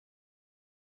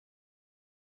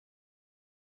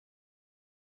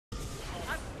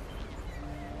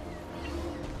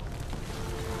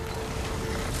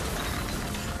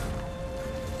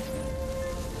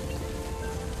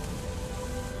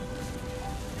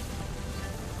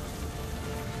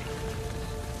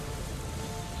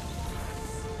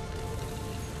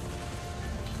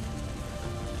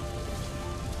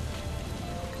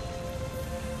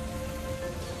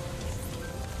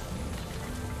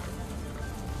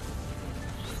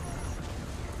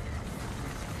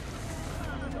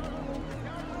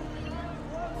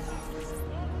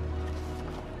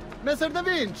Messer Da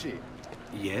Vinci!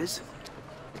 Yes?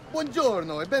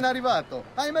 Buongiorno e ben arrivato.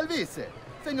 I am Elvise.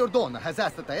 Senor Don has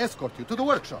asked that I escort you to the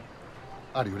workshop.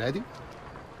 Are you ready?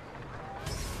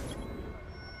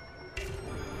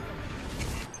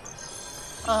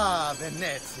 Ah,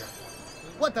 Venezia.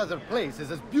 What other place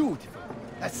is as beautiful,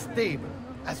 as stable,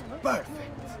 as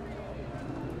perfect?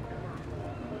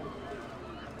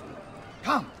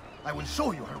 Come, I will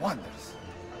show you her wonders.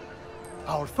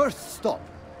 Our first stop,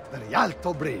 the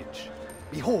Rialto Bridge.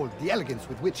 Behold the elegance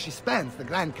with which she spans the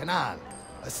Grand Canal,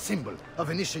 a symbol of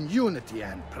Venetian unity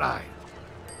and pride.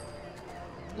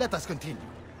 Let us continue.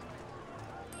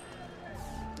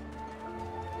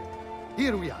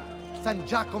 Here we are, San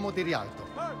Giacomo di Rialto,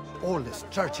 oldest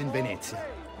church in Venezia.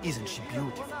 Isn't she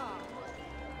beautiful?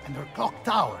 And her clock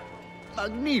tower,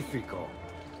 magnifico.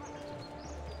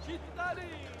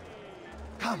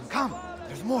 Come, come,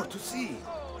 there's more to see.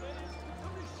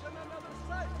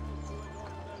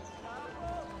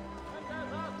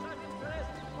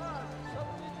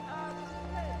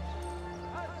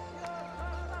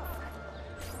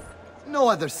 No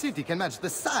other city can match the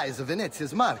size of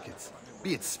Venezia's markets,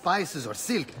 be it spices or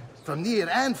silk, from near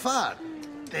and far.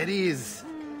 There is...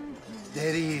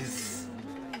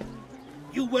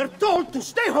 You were told to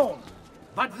stay home!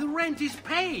 But the rent is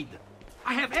paid!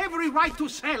 I have every right to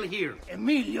sell here!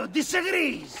 Emilio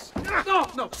disagrees!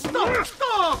 No,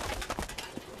 stop!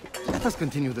 Let us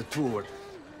continue the tour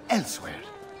elsewhere.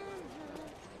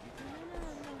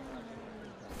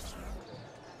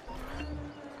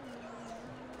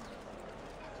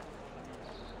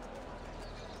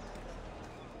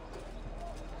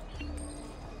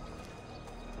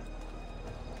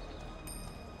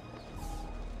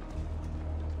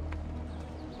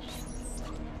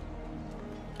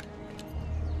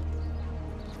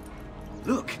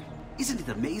 Look, isn't it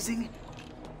amazing?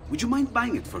 Would you mind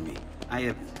buying it for me?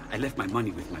 I left my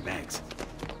money with my bags.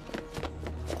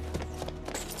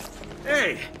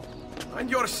 Hey! Mind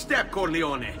your step,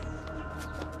 Corleone!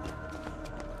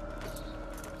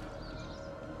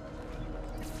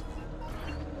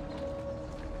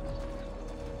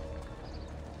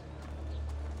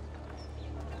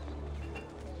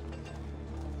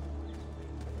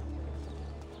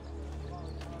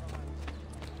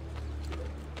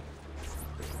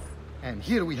 And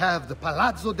here we have the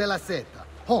Palazzo della Seta,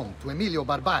 home to Emilio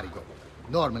Barbarigo.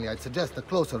 Normally I'd suggest a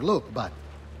closer look, but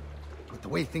with the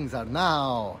way things are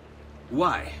now...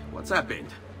 Why? What's happened?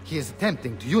 He is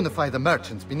attempting to unify the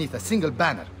merchants beneath a single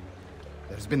banner.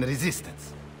 There's been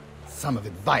resistance, some of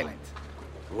it violent.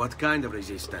 What kind of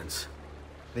resistance?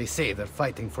 They say they're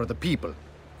fighting for the people,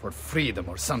 for freedom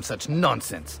or some such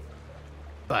nonsense.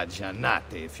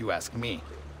 Baggianate, if you ask me.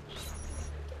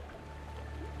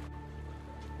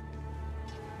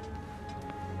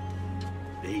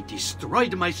 They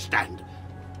destroyed my stand.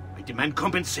 I demand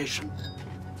compensation.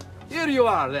 Here you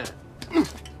are, then.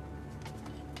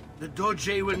 The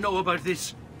Doge will know about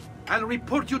this. I'll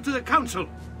report you to the council.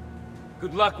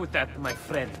 Good luck with that, my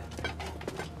friend.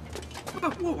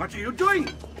 What are you doing?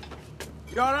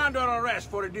 You're under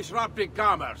arrest for disrupting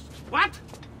commerce. What?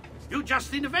 You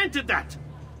just invented that.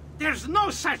 There's no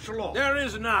such law. There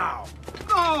is now.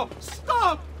 No!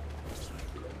 Stop!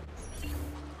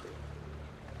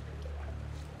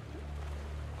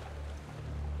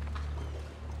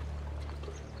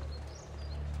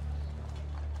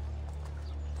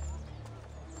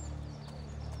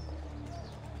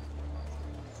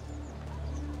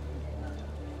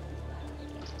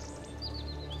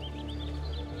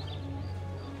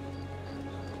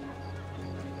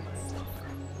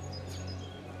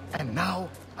 And now,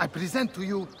 I present to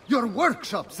you your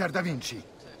workshop, Ser Da Vinci.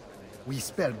 We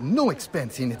spared no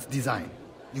expense in its design.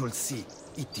 You'll see,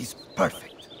 it is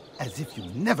perfect, as if you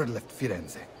never left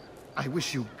Firenze. I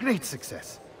wish you great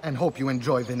success, and hope you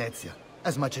enjoy Venezia,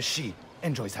 as much as she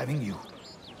enjoys having you.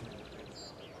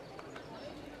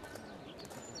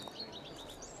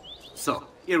 So,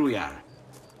 here we are.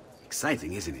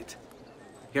 Exciting, isn't it?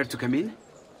 Care to come in?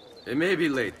 Maybe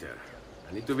later.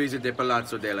 I need to visit the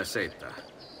Palazzo della Seta.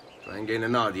 Try and gain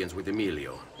an audience with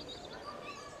Emilio.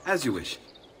 As you wish.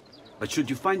 But should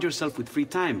you find yourself with free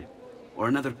time, or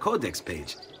another codex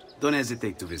page, don't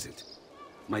hesitate to visit.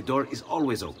 My door is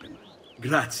always open.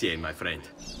 Grazie, my friend.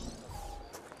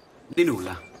 Di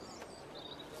nulla.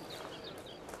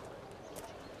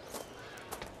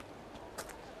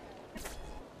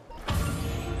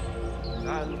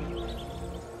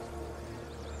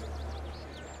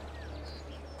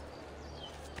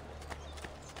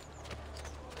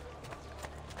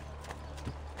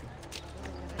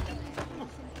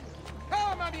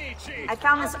 I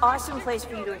found this awesome place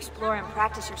for you to explore and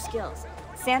practice your skills.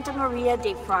 Santa Maria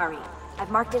dei Frari. I've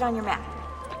marked it on your map.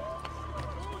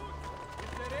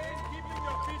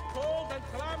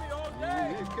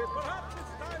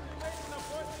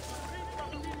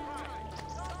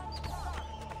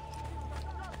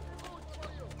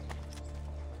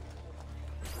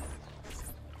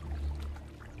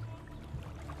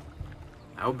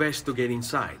 How best to get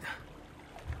inside?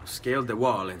 Scale the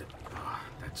wall and... Oh,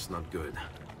 that's not good.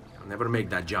 I'll never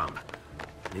make that jump.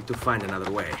 Need to find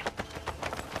another way.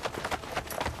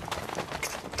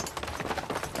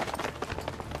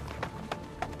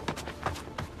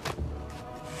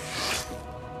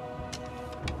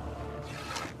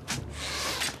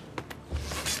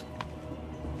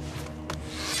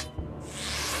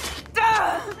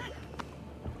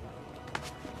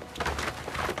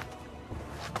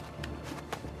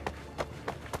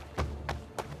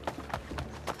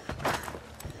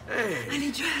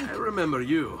 I remember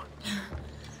you.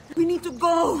 We need to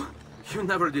go. You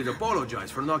never did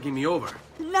apologize for knocking me over.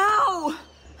 Now!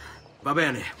 Va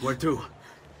bene, where to?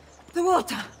 The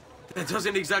water. That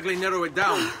doesn't exactly narrow it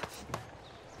down.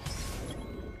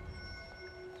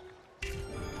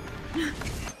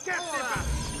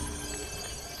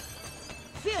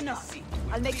 Fear not.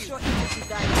 I'll make sure each of you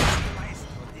die.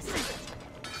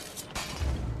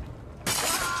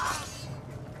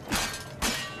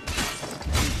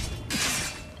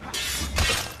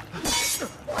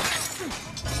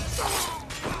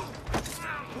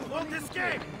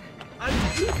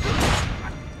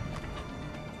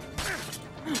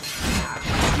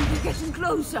 We're getting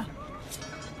closer.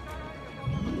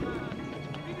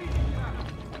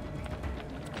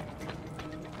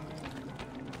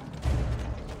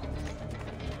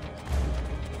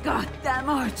 Goddamn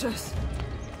archers!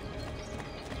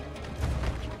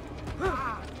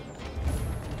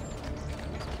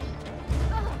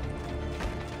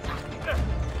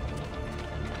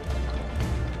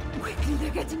 Quickly,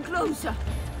 they're getting closer.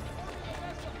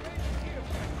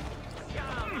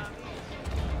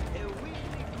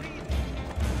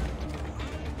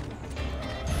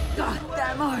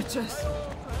 Goddamn archers!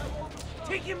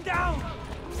 Take him down!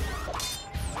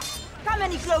 Come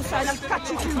any closer and I'll cut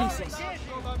you to pieces.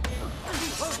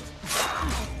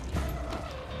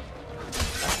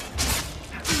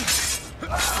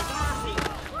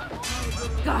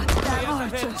 Goddamn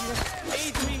archers!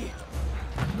 Aid me!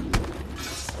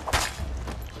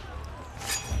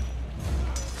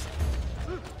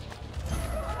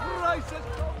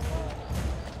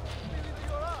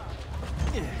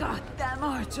 Goddamn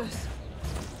archers!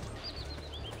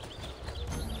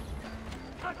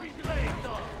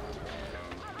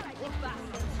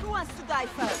 Who wants to die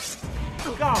first?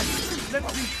 God, let me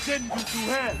send you to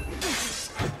hell!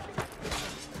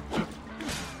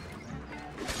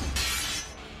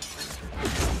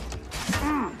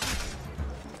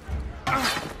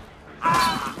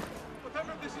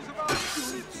 Whatever this is about,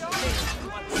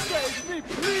 save me,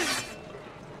 please!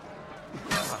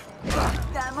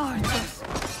 Goddamn archers!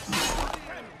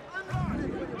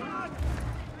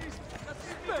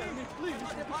 Spare me, please!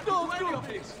 Don't do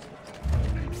this!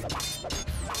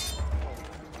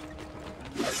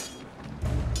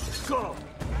 Go!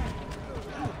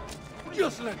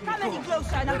 Just let me Come any go!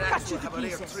 closer and I'll cut you to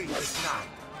pieces.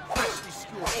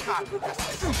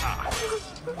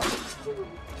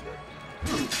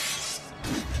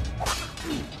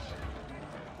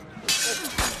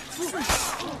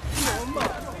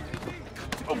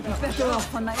 I'll be better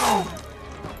off on my own.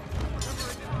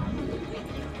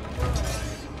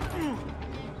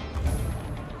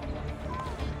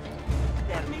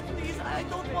 Spare me, please! I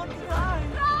don't want to die!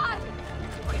 God!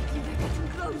 Quickly, they're getting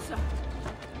closer.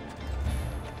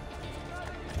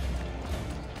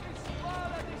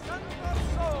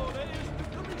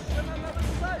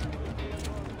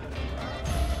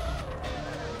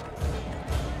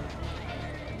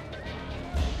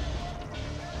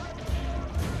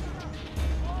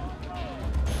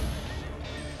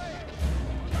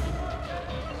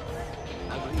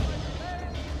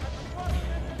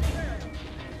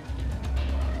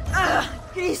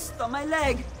 Cristo, my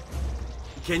leg!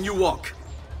 Can you walk?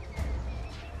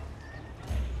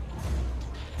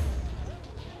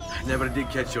 I never did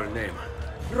catch your name.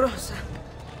 Rosa.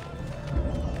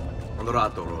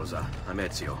 Onorato, Rosa. I'm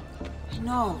Ezio.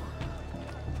 No.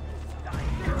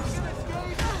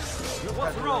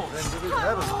 What's wrong?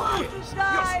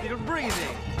 Die! You're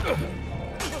breathing!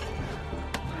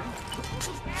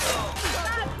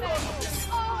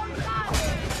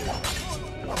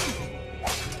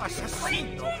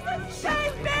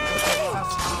 Save me!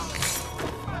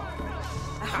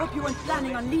 I hope you weren't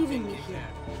planning on leaving me here.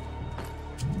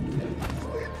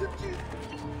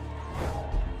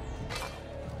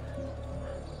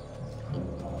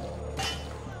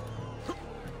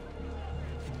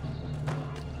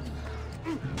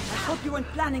 you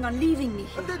weren't planning on leaving me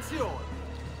here. Attenzione!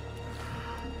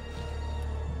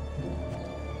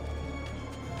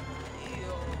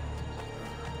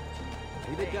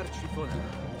 Rivederci fuori.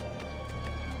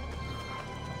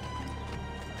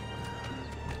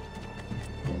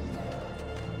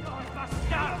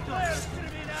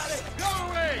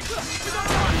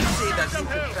 See that you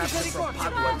can transfer from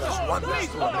Padua and thus wonders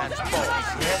to a man's balls,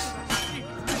 yes?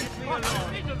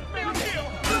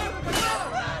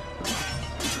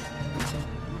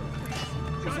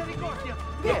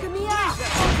 Pick me up!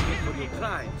 For your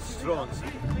crimes, stronzi.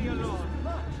 Leave me alone.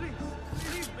 Please,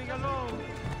 leave me alone.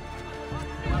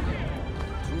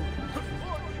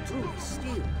 Truly,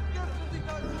 still.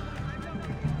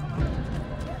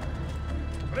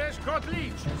 Breakout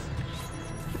leeches.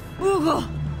 Ugo!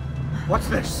 What's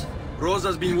this?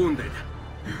 Rosa's been wounded.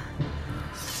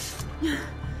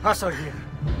 Pass her here.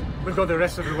 We'll go the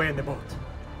rest of the way in the boat.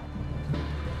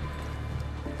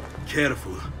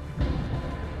 Careful.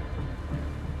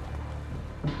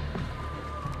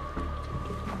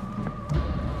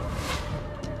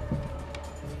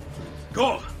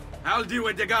 Go! I'll deal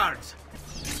with the guards.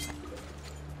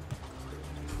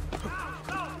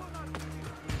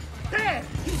 There!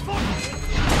 He's falling!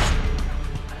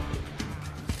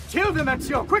 Kill them,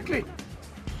 Ezio, quickly!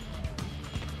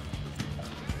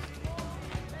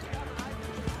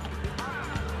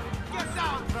 Get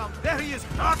down from there! He is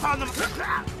not on them!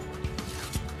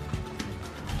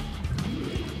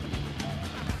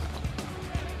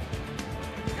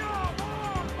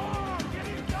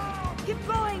 Keep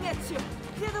going, Ezio!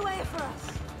 Clear the way for us!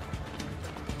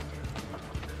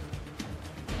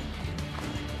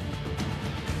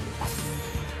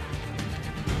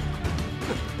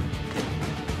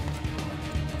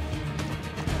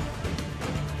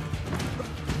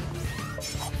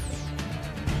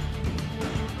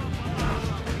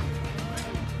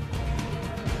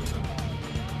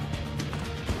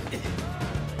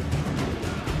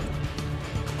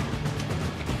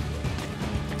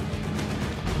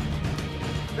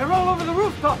 They're all over the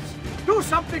rooftops! Do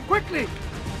something quickly!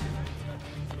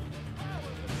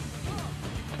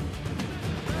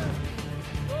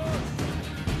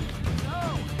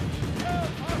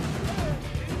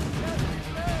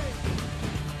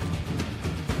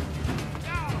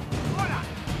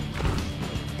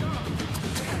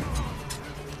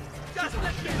 Just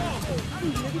let me go!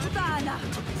 Figlio di puttana!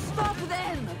 Stop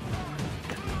them!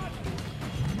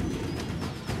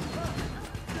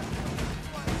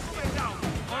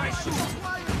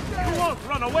 You won't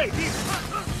run away,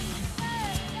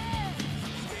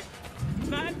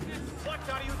 Man, what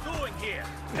are you doing here?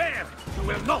 There! You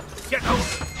will not get out!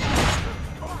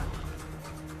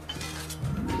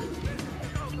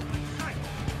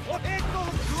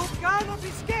 Don't be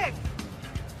scared!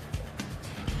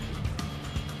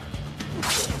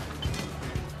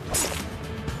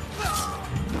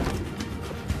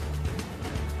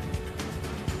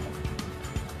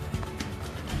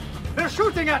 They're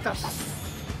shooting at us!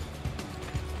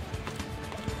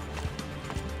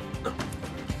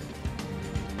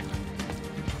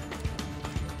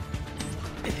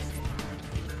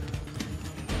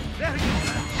 There he is!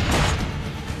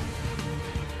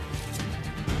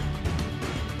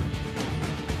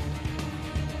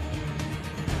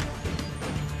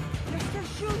 They're still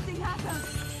shooting at us!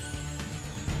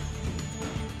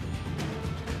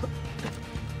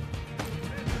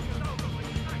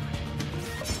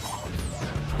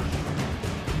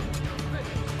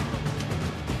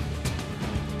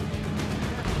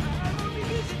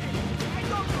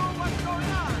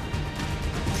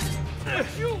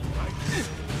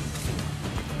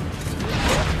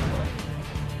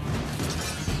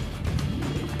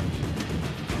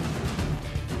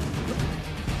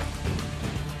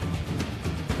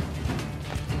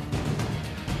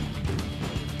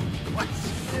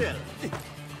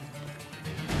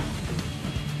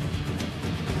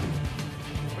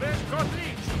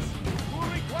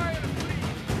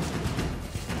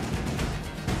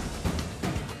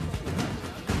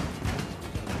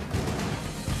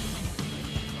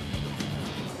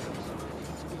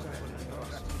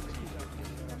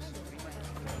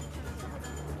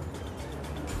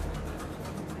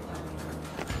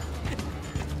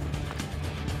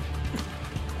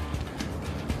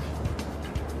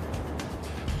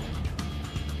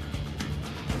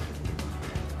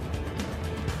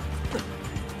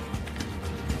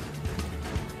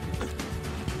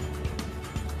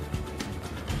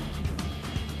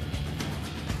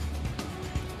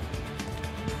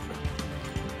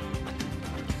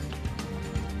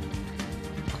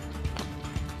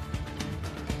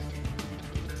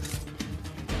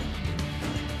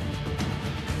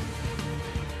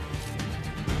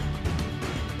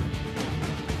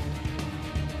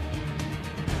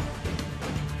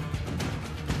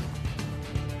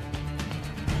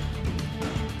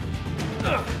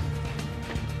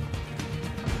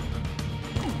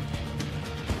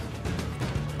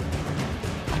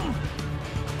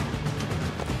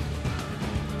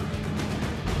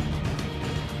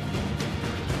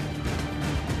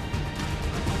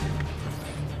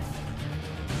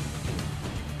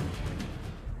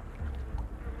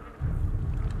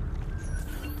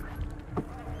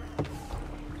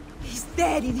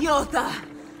 dead, idiota!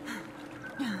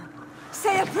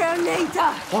 Say a prayer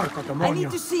later! Porco demonio!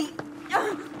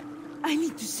 I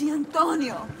need to see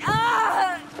Antonio!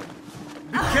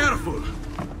 Be careful!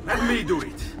 Let me do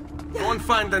it. Go and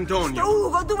find Antonio.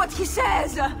 Ugo, do what he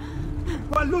says!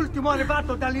 Qua l'ultimo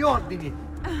arrivato dagli ordini!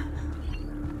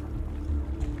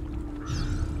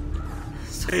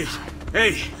 Hey!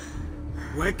 Hey!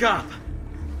 Wake up!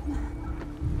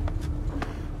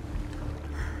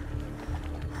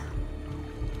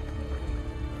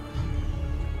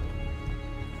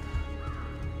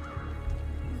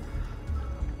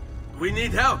 We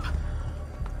need help!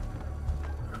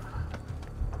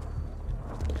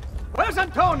 Where's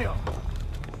Antonio?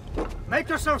 Make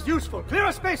yourselves useful. Clear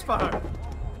a space for her.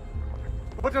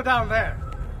 Put her down there.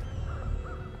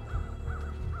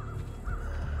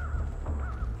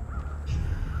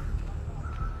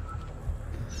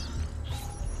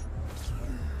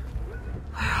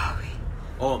 Where are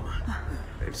we? Home.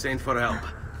 They've sent for help.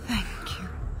 Thank you.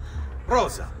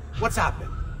 Rosa, what's happened?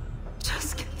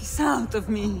 Just get this out of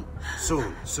me.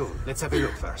 Soon. Let's have a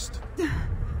look first.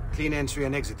 Clean entry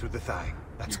and exit through the thigh.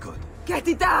 That's good. Get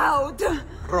it out!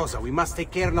 Rosa, we must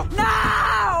take care not...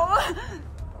 Now!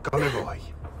 Come voi.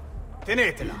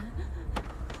 Tenetela.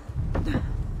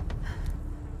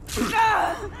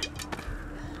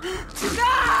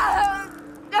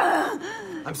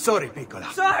 I'm sorry,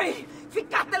 piccola. Sorry!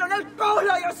 Ficcatelo nel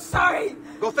culo, you're sorry!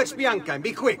 Go fetch Bianca and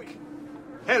be quick.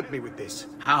 Help me with this.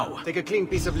 How? Take a clean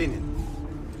piece of linen.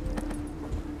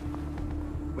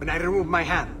 When I remove my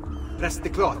hand, press the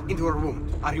cloth into her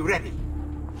wound. Are you ready?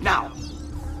 Now!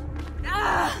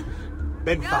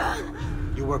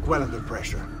 Benvenuto, you work well under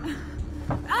pressure.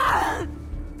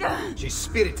 She's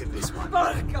spirited, this one.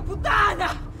 Porca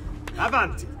puttana!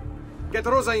 Avanti! Get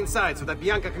Rosa inside so that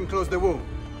Bianca can close the wound.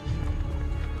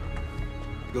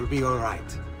 You'll be all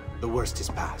right. The worst is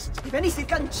past. Ti venissi il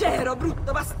cancero,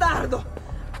 brutto bastardo!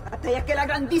 A te e che la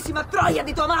grandissima troia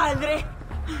di tua madre!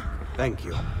 Thank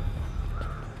you.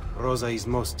 Rosa is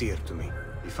most dear to me.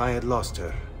 If I had lost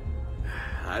her...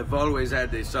 I've always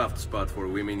had a soft spot for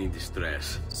women in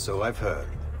distress. So I've heard.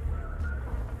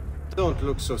 Don't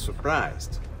look so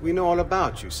surprised. We know all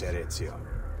about you, Ser Ezio.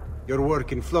 Your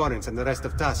work in Florence and the rest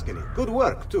of Tuscany. Good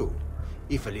work, too.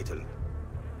 If a little...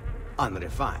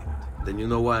 unrefined. Then you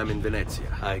know why I'm in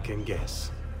Venezia. I can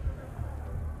guess.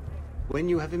 When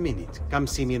you have a minute, come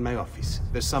see me in my office.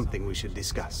 There's something we should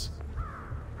discuss.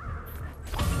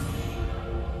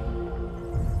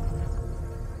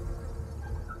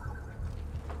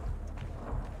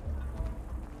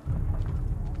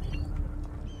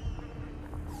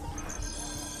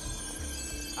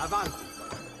 Avanti.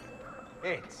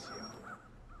 Ezio.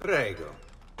 Prego.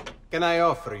 Can I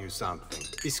offer you something?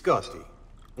 Biscotti.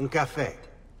 Un caffè.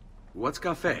 What's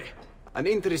cafe? An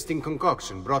interesting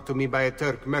concoction brought to me by a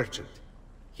Turk merchant.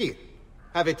 Here,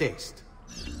 have a taste.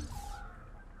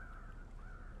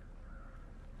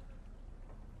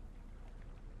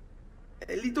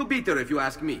 A little bitter if you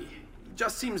ask me. It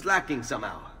just seems lacking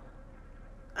somehow.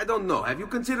 I don't know, have you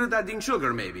considered adding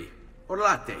sugar maybe? Or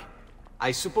latte?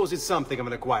 I suppose it's something of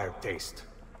an acquired taste.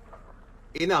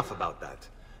 Enough about that.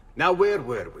 Now where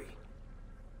were we?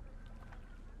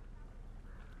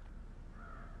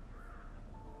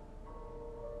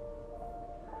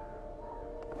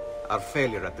 Our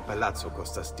failure at the Palazzo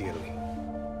cost us dearly.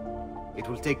 It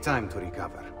will take time to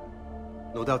recover.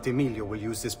 No doubt Emilio will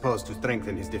use this pause to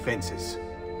strengthen his defenses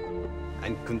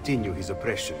and continue his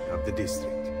oppression of the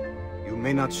district. You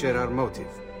may not share our motive,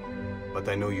 but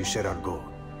I know you share our goal.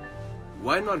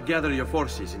 Why not gather your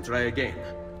forces and try again?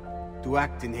 To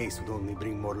act in haste would only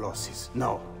bring more losses.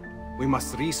 No, we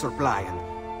must resupply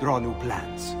and draw new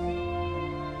plans.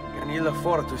 Can you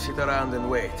afford to sit around and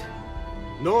wait?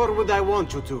 Nor would I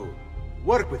want you to.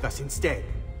 Work with us instead.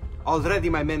 Already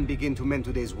my men begin to mend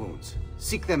today's wounds.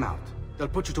 Seek them out. They'll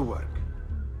put you to work.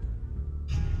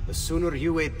 The sooner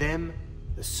you aid them,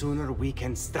 the sooner we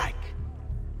can strike.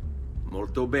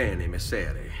 Molto bene,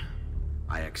 messere.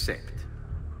 I accept.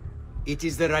 It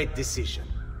is the right decision.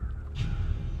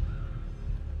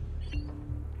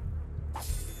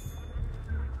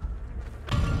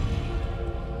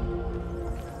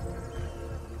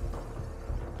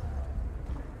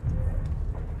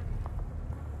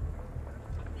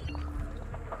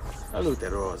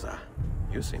 Salute, Rosa.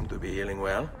 You seem to be healing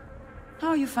well. How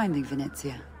are you finding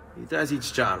Venezia? It has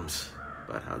its charms.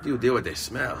 But how do you deal with the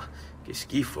smell? Che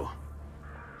schifo.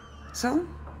 So?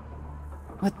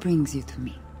 What brings you to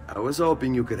me? I was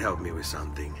hoping you could help me with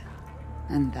something.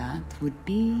 And that would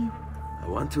be... I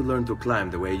want to learn to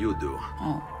climb the way you do.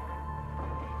 Oh.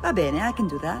 Va bene, I can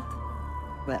do that.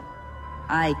 Well,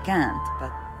 I can't,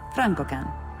 but Franco can.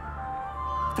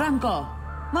 Franco,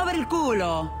 muovere il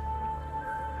culo!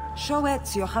 Show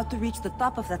Ezio how to reach the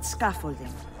top of that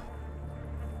scaffolding.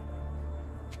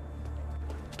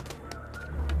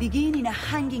 Begin in a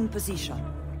hanging position.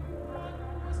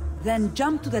 Then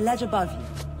jump to the ledge above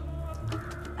you.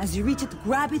 As you reach it,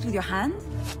 grab it with your hand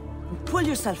and pull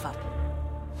yourself up.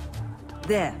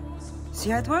 There. See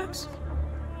how it works?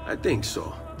 I think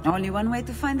so. Only one way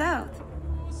to find out.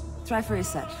 Try for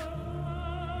yourself.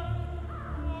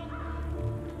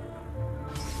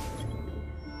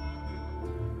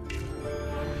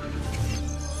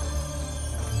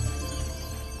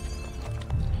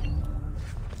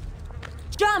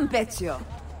 Jump, Ezio!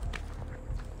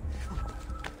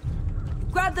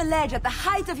 Grab the ledge at the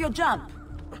height of your jump.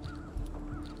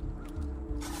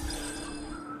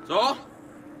 So?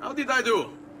 How did I do?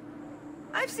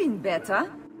 I've seen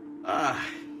better. Ah,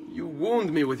 you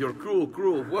wound me with your cruel,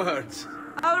 cruel words.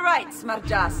 All right,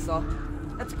 Smargiasso.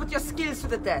 Let's put your skills to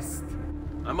the test.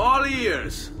 I'm all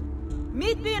ears.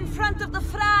 Meet me in front of the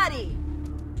Frari.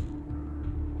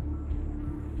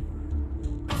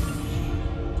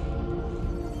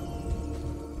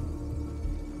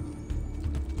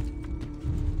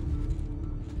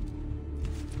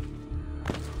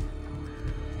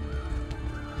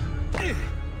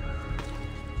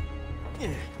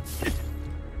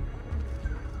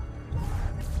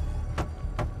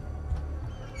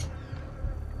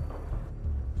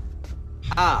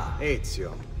 Ah,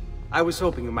 Ezio. I was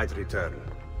hoping you might return.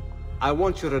 I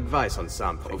want your advice on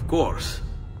something. Of course.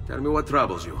 Tell me what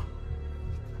troubles you.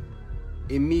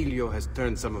 Emilio has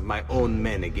turned some of my own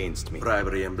men against me.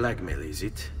 Bribery and blackmail, is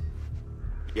it?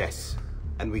 Yes.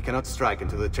 And we cannot strike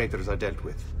until the traitors are dealt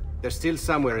with. They're still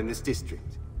somewhere in this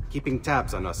district, keeping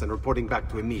tabs on us and reporting back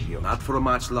to Emilio. Not for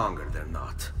much longer, they're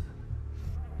not.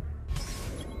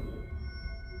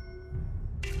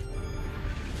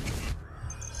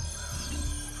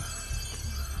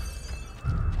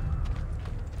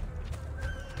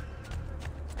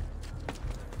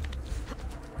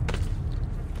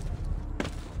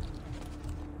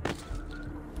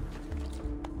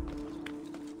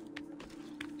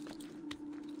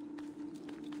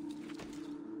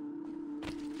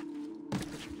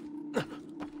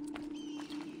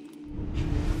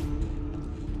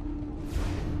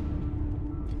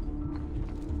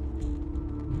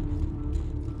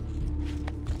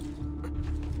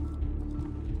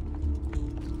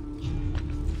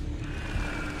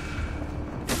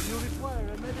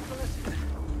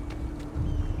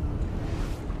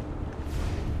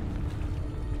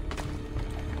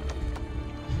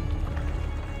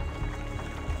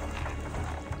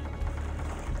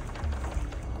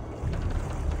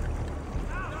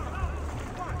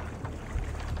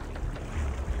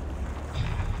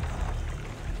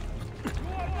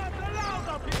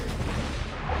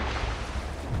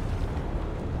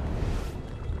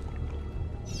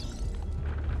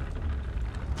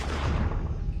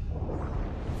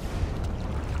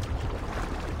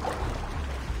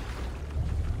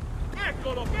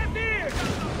 Eccolo, get here!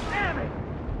 Damn it!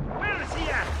 Where is he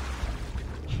at?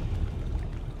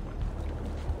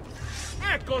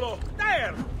 Eccolo!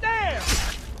 There! There!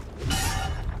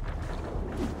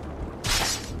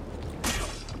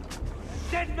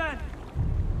 Dead man!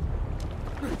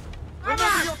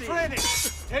 Remember your training!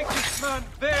 Take this man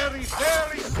very,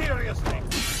 very seriously!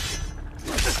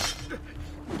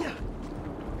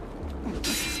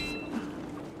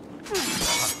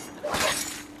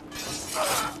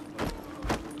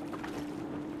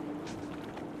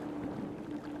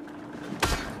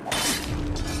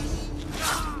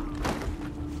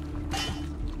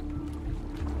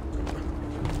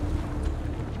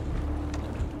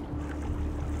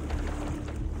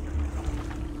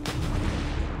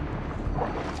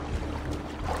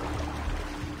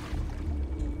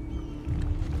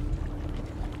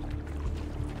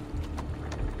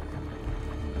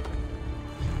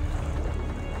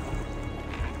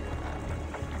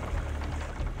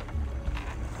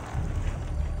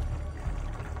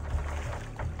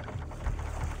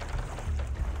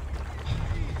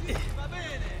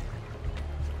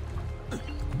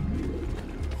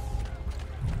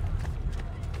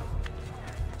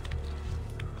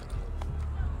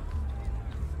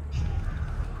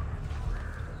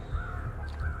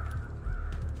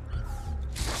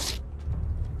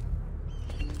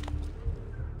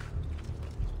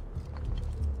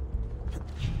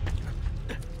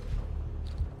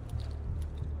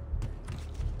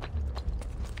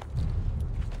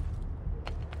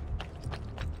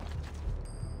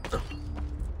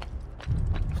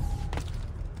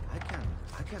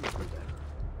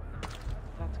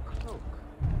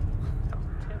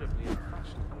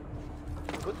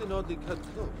 oddly cut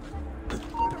cloak.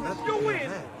 You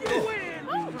win! You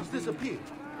win! He's disappeared.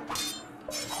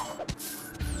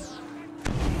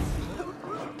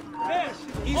 Yes!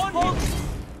 He's on him!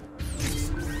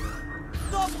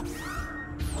 Stop!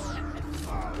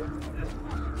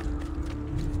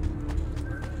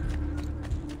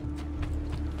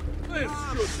 This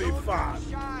should be fun.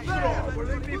 Throw, will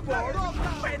it be bored?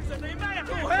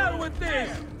 To hell with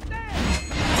this!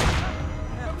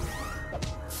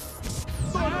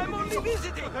 I'm only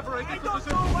visiting! I don't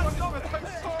know what's going on! I'm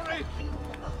sorry!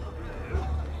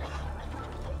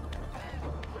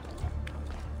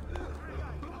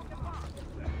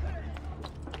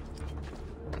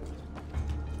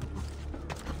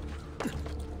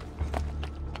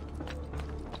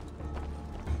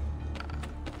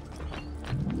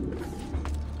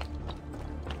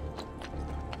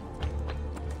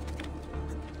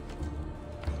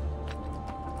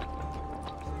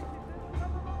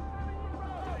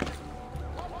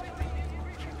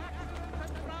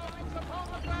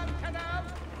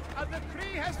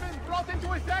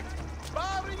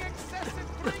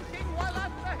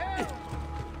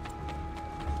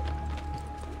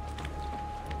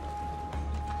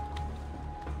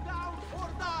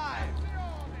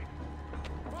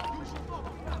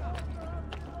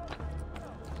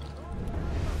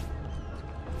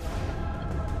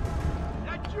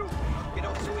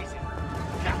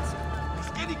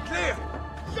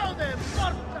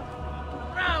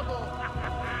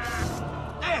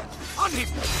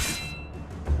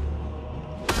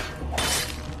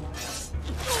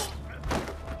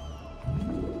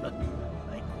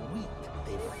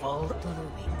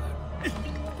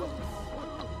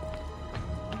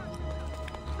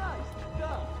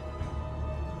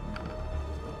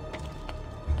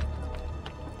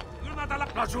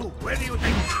 Where do you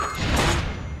think?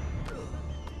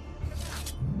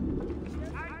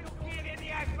 I don't care any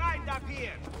I find up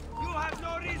here. You have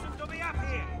no reason to be up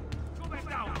here. Shoot it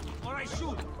down, or I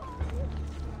shoot.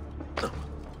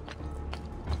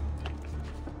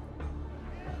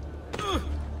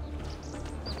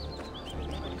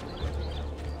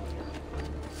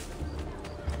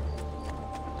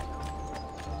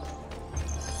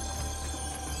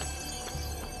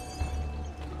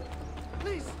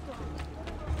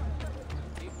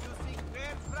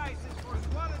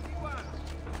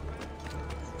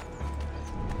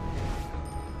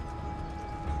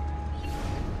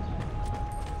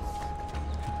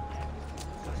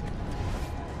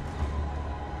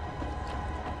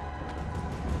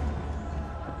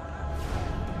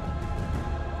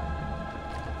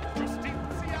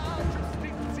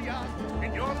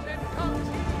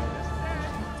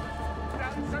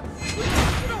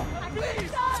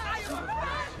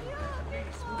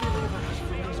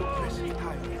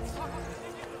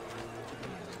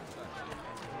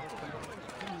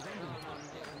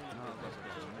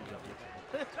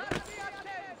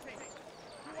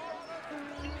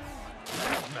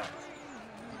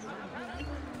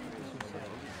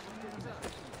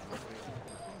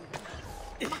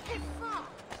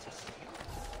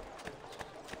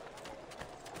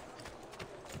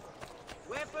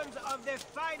 Weapons of the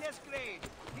finest grade.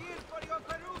 Here for your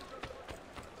perusal.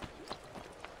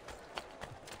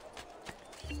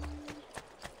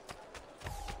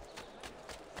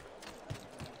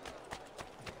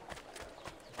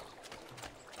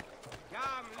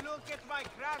 Come, look at my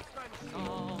craftsmanship.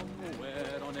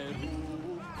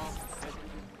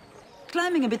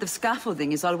 Climbing a bit of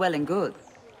scaffolding is all well and good.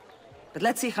 But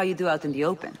let's see how you do out in the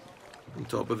open. On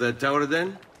top of that tower,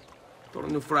 then?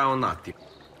 Torno fra un attimo.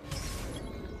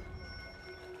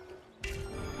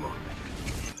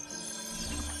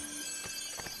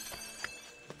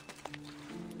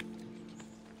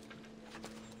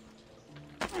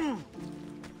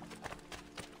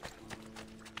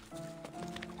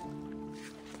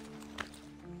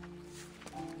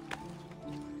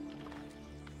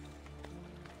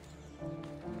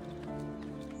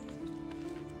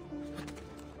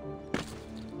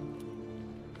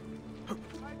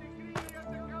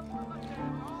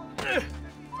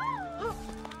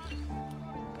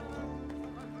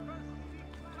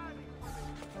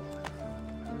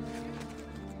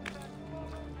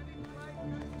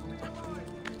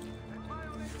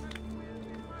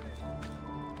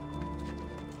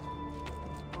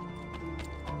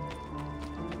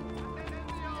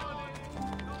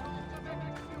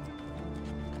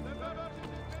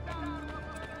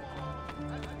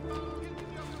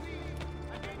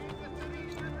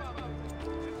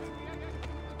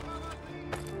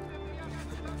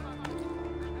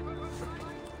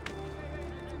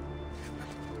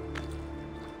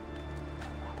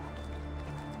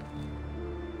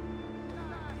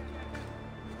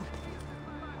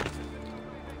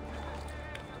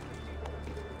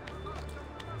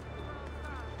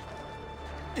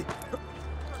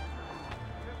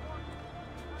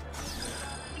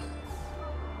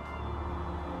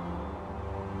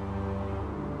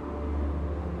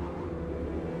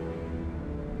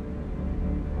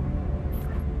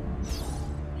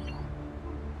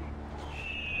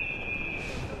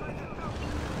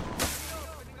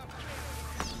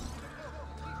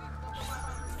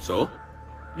 So?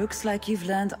 Looks like you've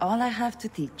learned all I have to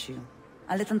teach you.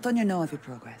 I'll let Antonio know of your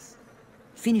progress.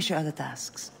 Finish your other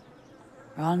tasks.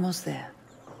 We're almost there.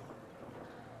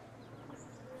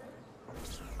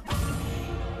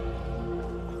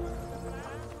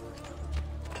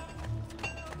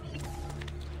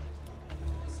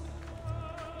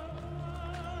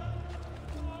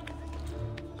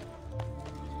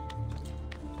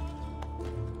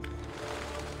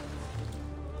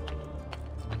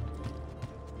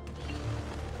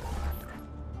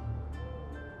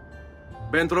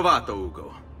 Ben trovato,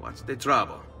 Ugo. What's the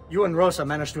trouble? You and Rosa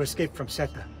managed to escape from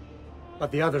Seta, but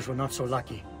the others were not so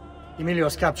lucky.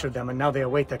 Emilio's captured them, and now they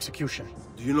await execution.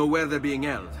 Do you know where they're being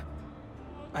held?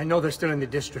 I know they're still in the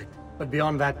district, but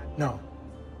beyond that, no.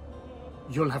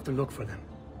 You'll have to look for them.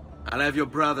 I'll have your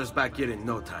brothers back here in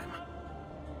no time.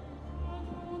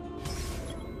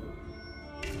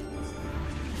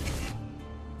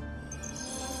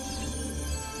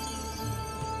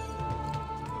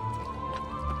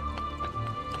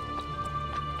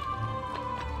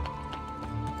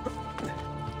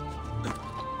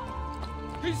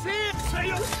 He's here!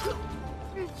 Say I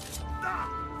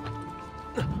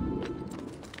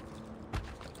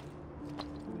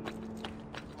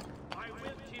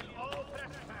will kill all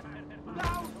trespassers!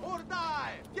 Down or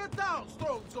die! Get down,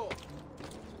 Stronzo!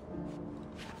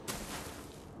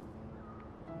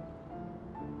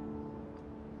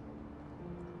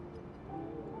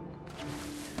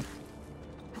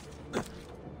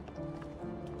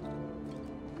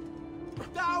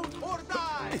 Down or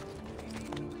die!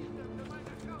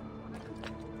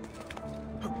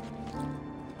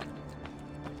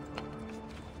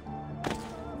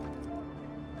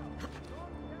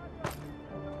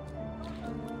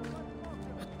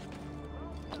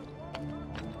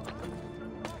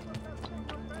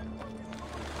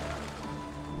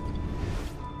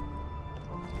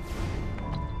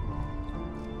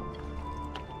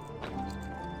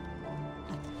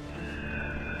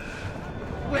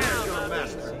 Where's your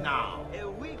master now?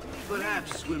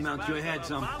 Perhaps we'll mount your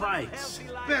heads on pikes.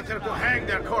 Better to hang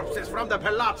their corpses from the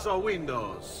palazzo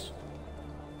windows.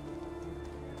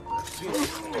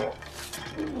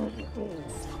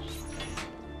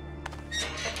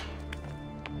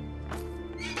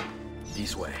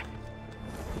 This way.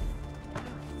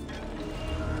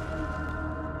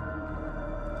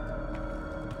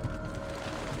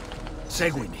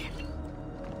 Seguimi.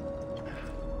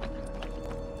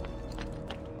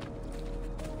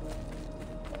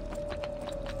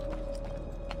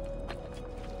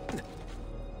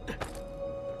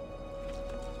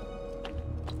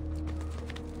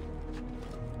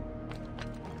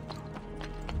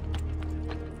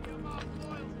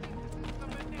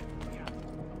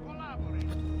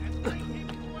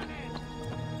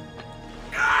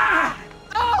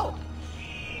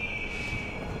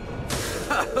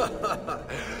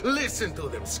 Listen to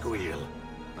them squeal.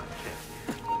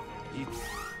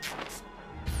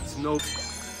 It's no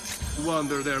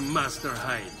wonder their master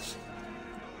hides.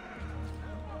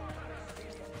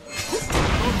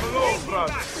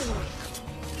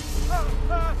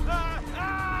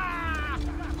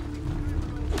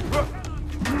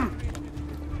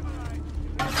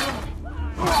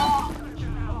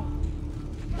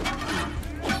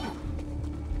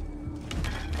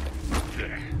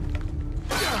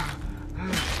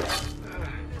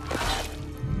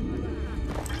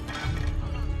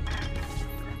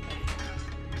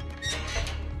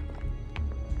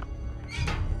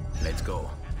 Let's go.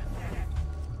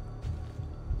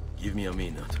 Give me a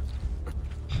minute.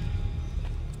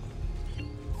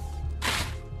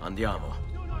 Andiamo.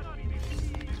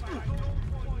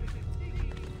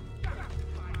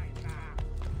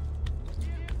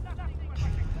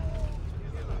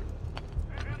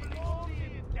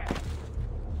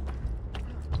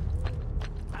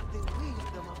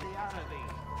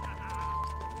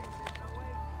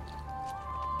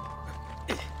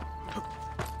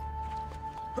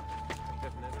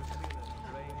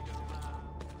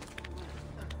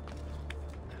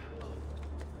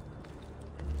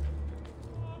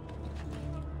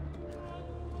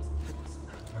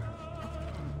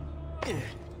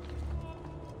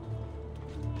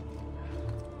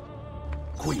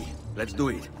 Qui, let's do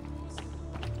it.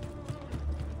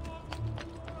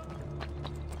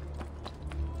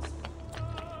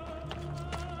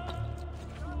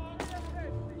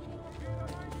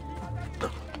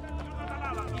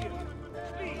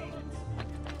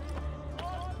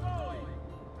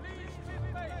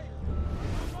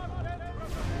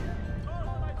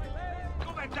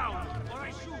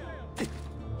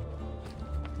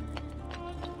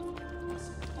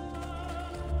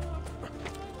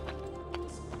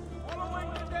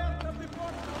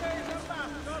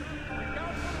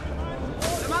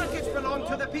 belong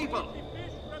to the people.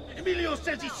 Emilio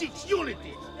says he seeks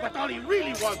unity, but all he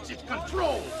really wants is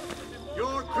control.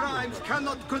 Your crimes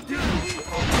cannot continue.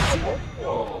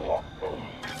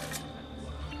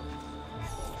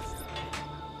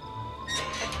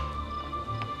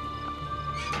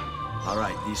 All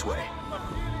right, this way.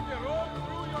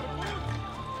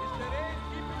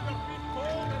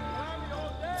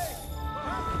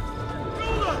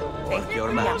 Work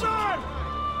your magic.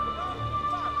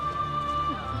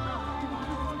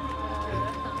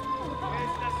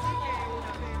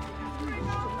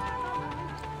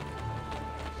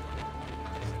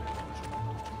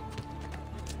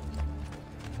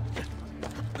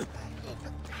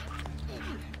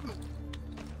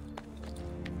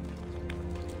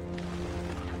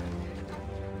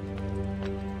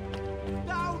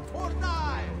 Down or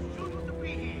die! Shouldn't be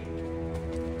here.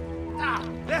 Ah,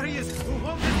 there he is. Who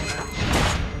owns this man?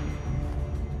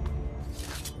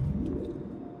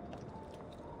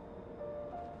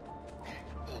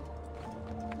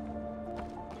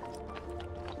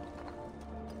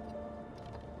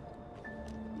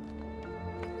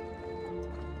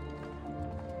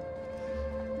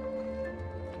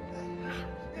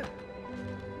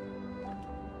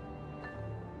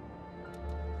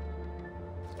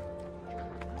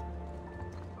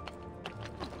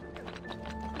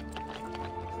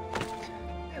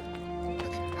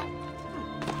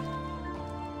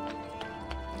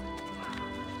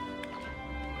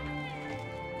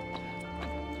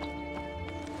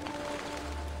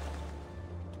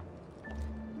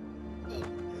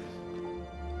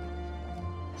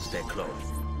 Stay close.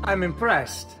 I'm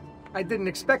impressed. I didn't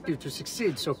expect you to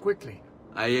succeed so quickly.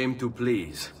 I aim to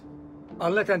please.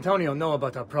 I'll let Antonio know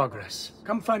about our progress.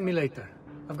 Come find me later.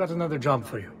 I've got another job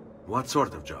for you. What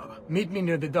sort of job? Meet me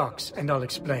near the docks, and I'll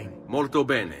explain. Molto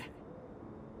bene.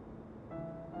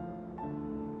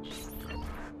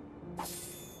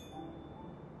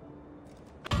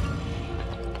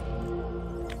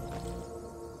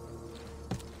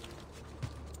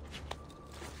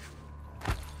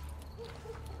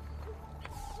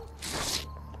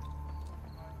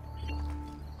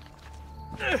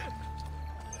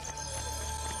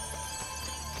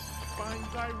 Find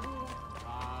thy room.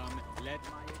 Let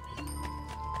my...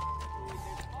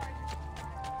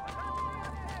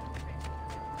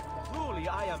 Truly,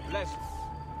 I am blessed.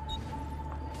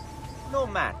 No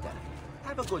matter.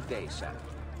 Have a good day, sir.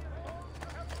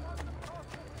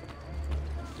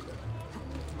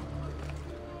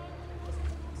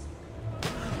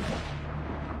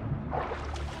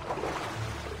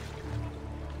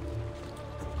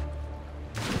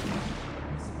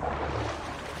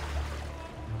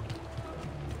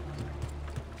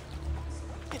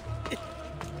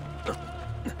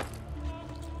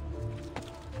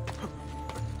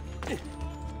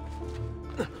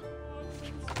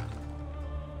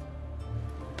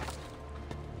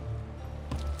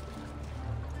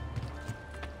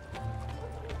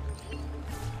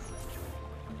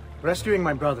 Rescuing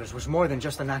my brothers was more than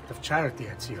just an act of charity,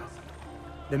 Ezio.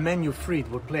 The men you freed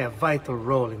will play a vital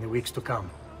role in the weeks to come.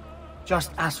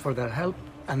 Just ask for their help,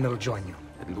 and they'll join you.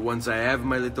 And once I have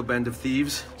my little band of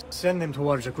thieves? Send them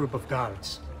towards a group of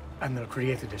guards, and they'll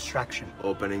create a distraction.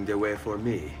 Opening the way for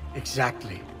me.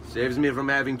 Exactly. Saves me from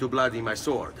having to bloody my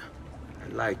sword.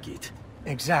 I like it.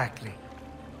 Exactly.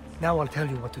 Now I'll tell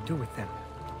you what to do with them.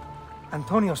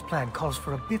 Antonio's plan calls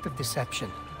for a bit of deception.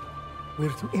 We're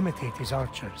to imitate his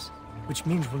archers, which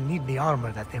means we'll need the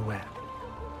armor that they wear.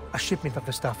 A shipment of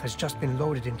the stuff has just been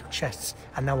loaded into chests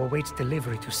and now awaits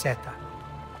delivery to Seta.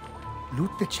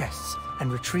 Loot the chests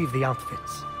and retrieve the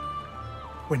outfits.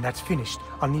 When that's finished,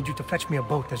 I'll need you to fetch me a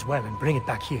boat as well and bring it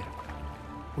back here.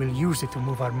 We'll use it to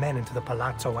move our men into the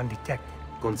palazzo undetected.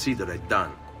 Consider it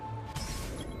done.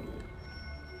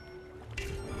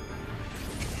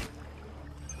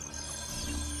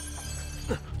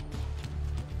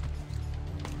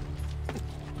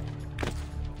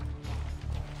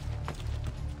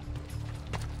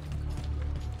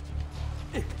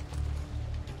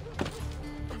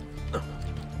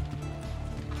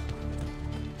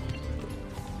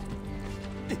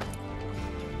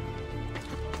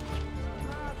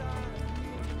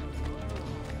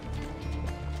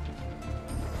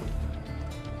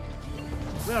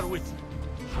 They're with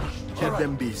you. Keep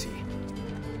them busy.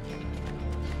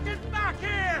 Get back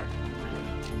here!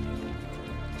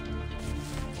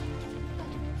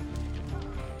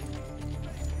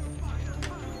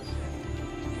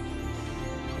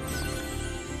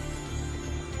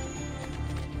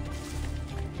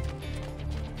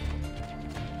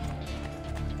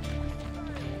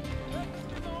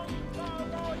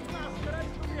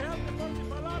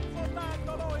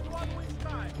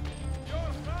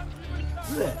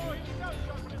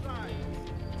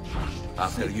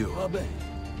 After you. Va bene.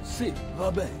 Sì,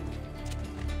 va bene.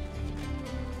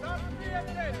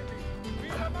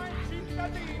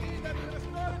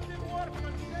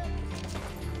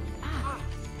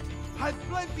 I've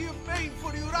plenty of pain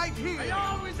for you right here. I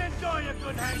always enjoy a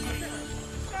good hanging.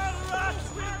 The rats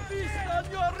will feast on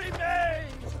your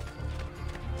remains.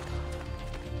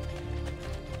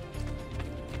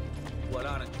 Well,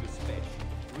 aren't you special?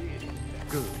 Really?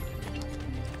 Good.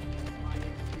 My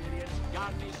experience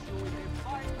garnish you with a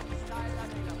fine style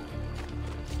available.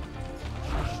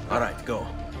 All right, go.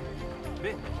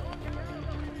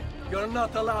 You're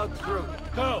not allowed through.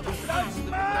 Go. That's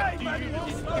my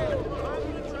Benvenuto.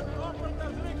 Offered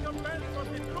as recompense for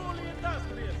the truly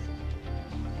industrious.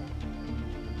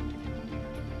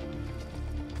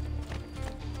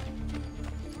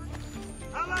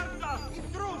 Alerta!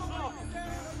 Intruso!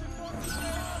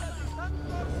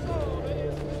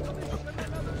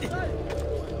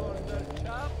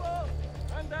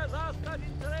 And has asked an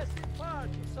interested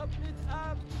party submit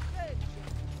application.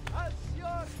 As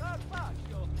your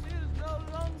Carpaccio is no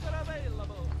longer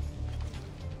available.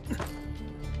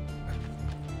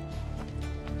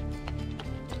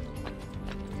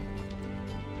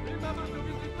 Remember to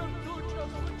visit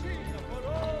Bertuccio's cucina for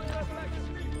all your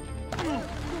blacksmithing.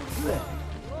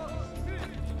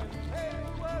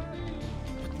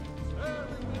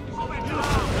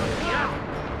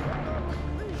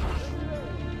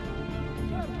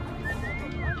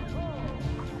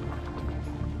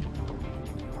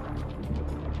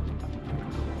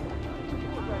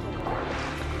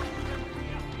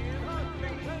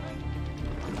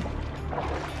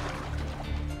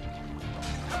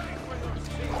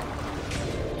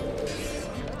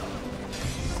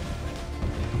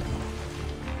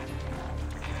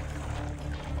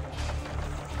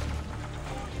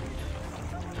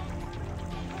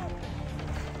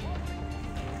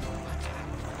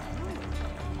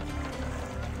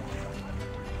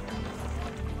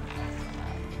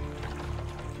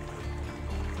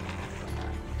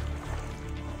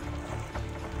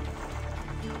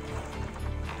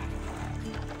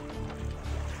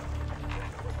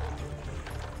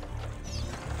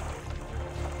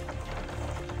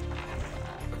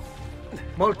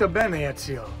 Molto bene,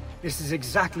 Ezio. This is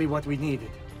exactly what we needed.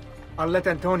 I'll let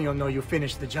Antonio know you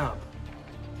finished the job.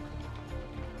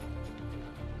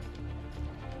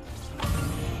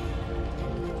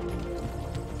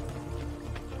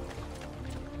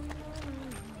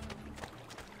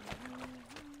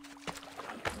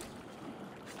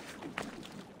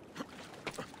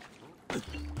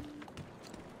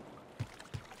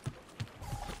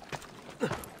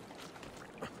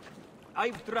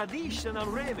 I've traditional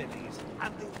remedies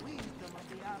and the wisdom of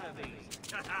the Arabies.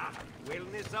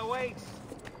 Wellness awaits.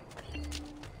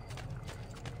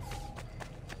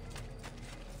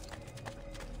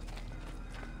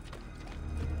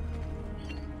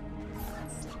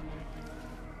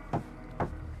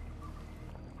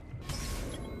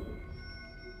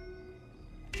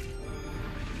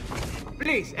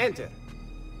 Please, enter.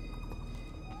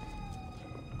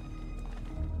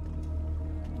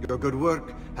 Your good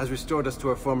work has restored us to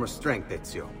our former strength,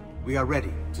 Ezio. We are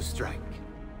ready to strike.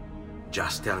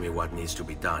 Just tell me what needs to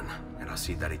be done, and I'll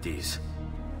see that it is.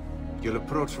 You'll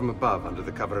approach from above under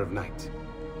the cover of night.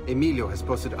 Emilio has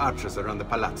posted archers around the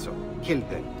palazzo. Kill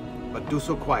them, but do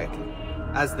so quietly.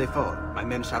 As they fall, my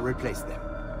men shall replace them.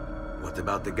 What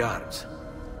about the guards?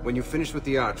 When you finish with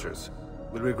the archers,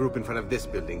 we'll regroup in front of this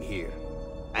building here,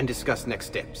 and discuss next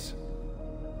steps.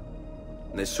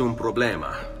 Nessun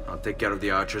problema. I'll take care of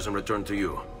the archers and return to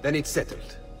you. Then it's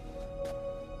settled.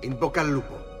 In bocca al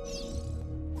lupo.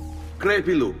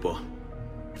 Crepi lupo.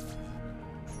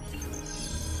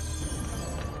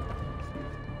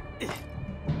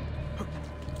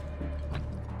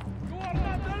 You are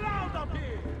not allowed up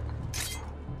here!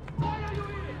 Why are you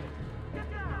here?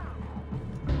 Get down!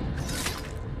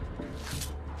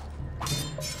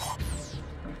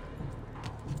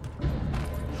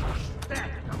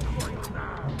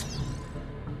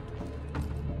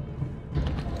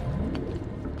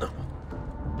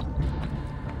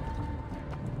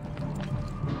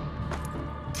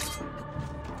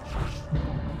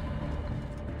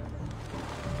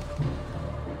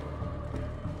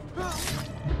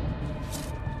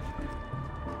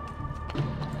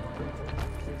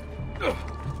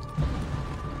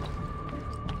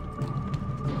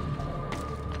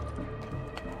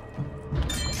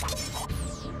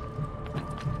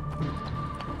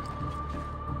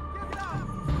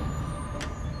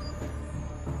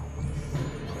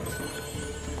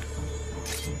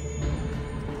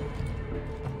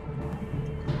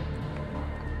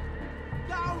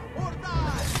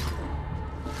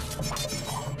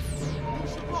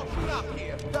 Open up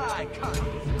here! Die, cunt!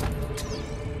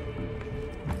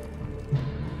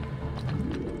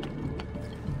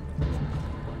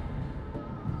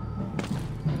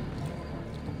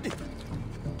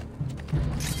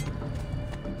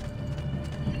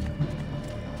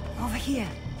 Over here.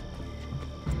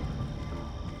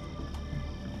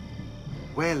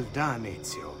 Well done,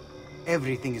 Ezio.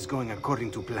 Everything is going according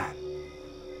to plan.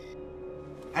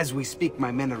 As we speak,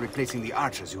 my men are replacing the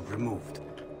archers you've removed.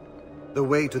 The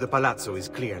way to the palazzo is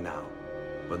clear now.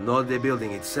 But not the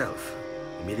building itself.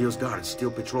 Emilio's guards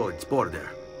still patrol its border.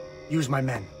 Use my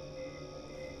men.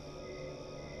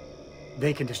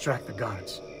 They can distract the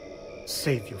guards.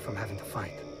 Save you from having to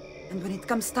fight. And when it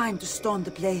comes time to storm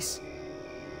the place,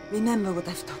 remember what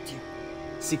I've taught you.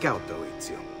 Seek out, though,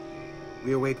 Ezio.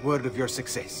 We await word of your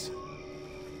success.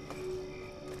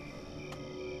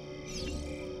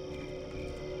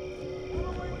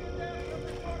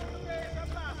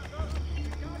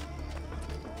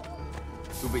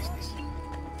 To business.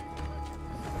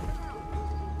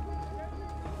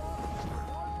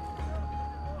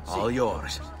 All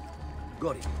yours.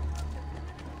 Got it.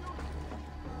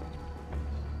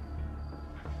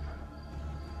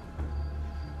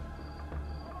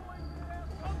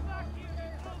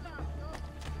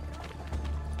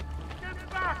 Get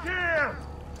back here!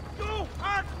 You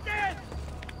are dead!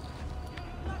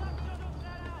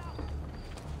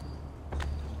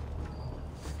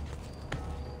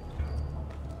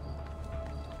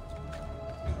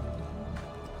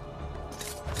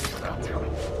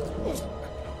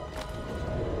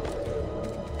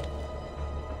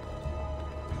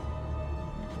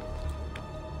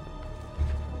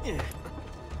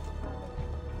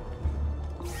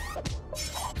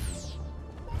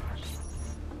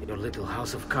 Your little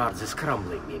house of cards is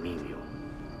crumbling, Emilio.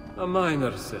 A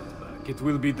minor setback. It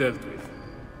will be dealt with.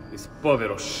 This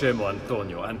povero scemo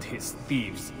Antonio and his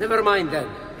thieves. Never mind then.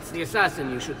 It's the assassin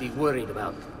you should be worried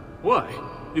about. Why?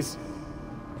 Is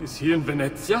he in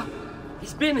Venezia?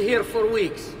 He's been here for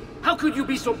weeks. How could you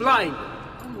be so blind?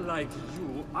 Unlike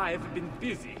you, I've been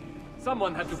busy.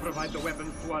 Someone had to provide the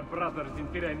weapons to our brothers in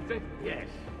Firenze. Yes.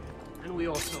 And we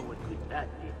also would quit that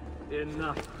bit.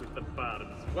 Enough with the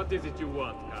bards. What is it you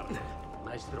want, Carlo?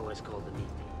 Maestro has called a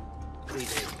meeting. 3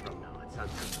 days from now at San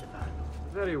Stefano.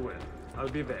 Very well. I'll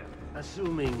be there.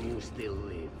 Assuming you still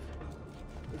live.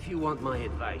 If you want my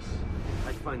advice,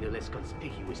 I'd find a less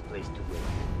conspicuous place to win.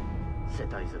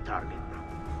 Seta is a target now.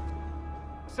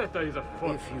 Seta is a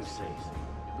fortress. If you say so.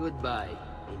 Goodbye,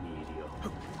 Emilio.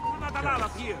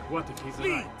 What if he's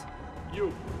right?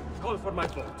 You, call for my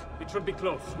boat. It should be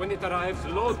close. When it arrives,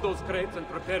 load those crates and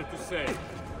prepare to sail.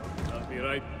 I'll be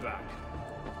right back.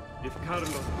 If Carlos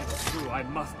is true, I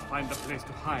must find a place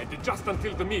to hide, just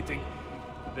until the meeting.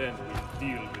 Then we'll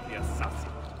deal with the assassin.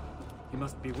 He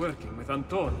must be working with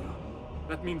Antonio.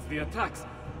 That means the attacks.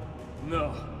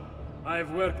 No.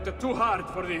 I've worked too hard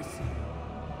for this.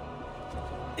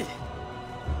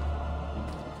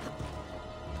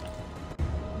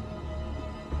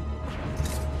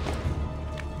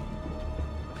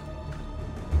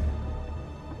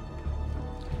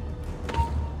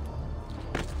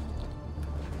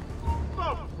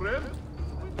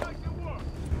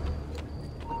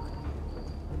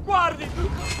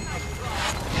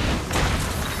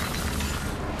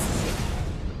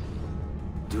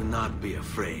 Do not be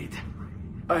afraid.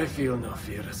 I feel no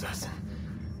fear, assassin.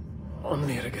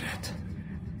 Only regret.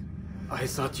 I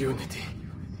sought unity,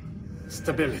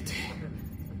 stability,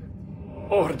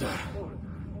 order.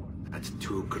 At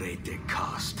too great a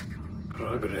cost.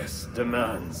 Progress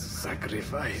demands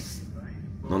sacrifice.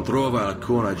 Non trova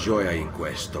alcuna gioia in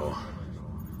questo,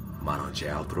 ma non c'è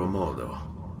altro modo.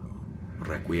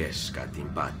 Requiescat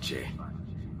in pace.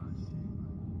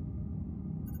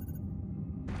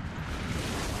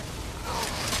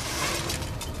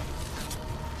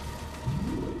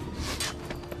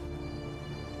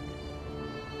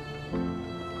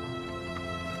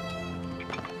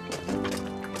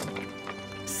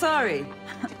 Sorry,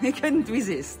 I couldn't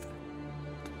resist.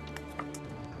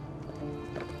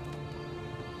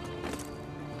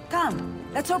 Come,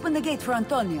 let's open the gate for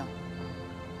Antonio.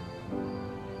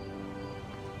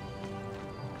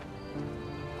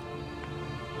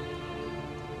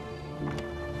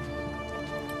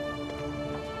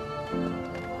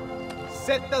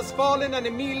 Seta's fallen and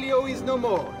Emilio is no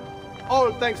more.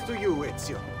 All thanks to you,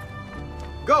 Ezio.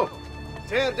 Go!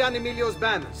 Tear down Emilio's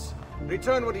banners.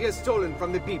 Return what he has stolen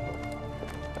from the people.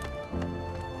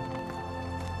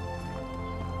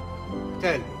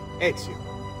 Tell me, Ezio.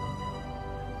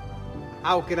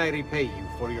 How can I repay you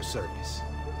for your service?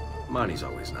 Money's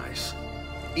always nice.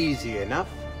 Easy enough.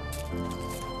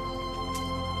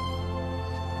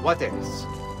 What else?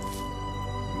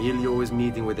 Emilio is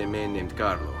meeting with a man named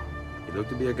Carlo. He looked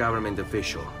to be a government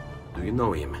official. Do you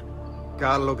know him?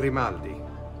 Carlo Grimaldi.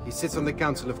 He sits on the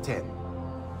Council of 10.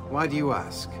 Why do you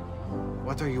ask?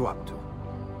 What are you up to?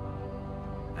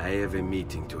 I have a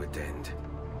meeting to attend.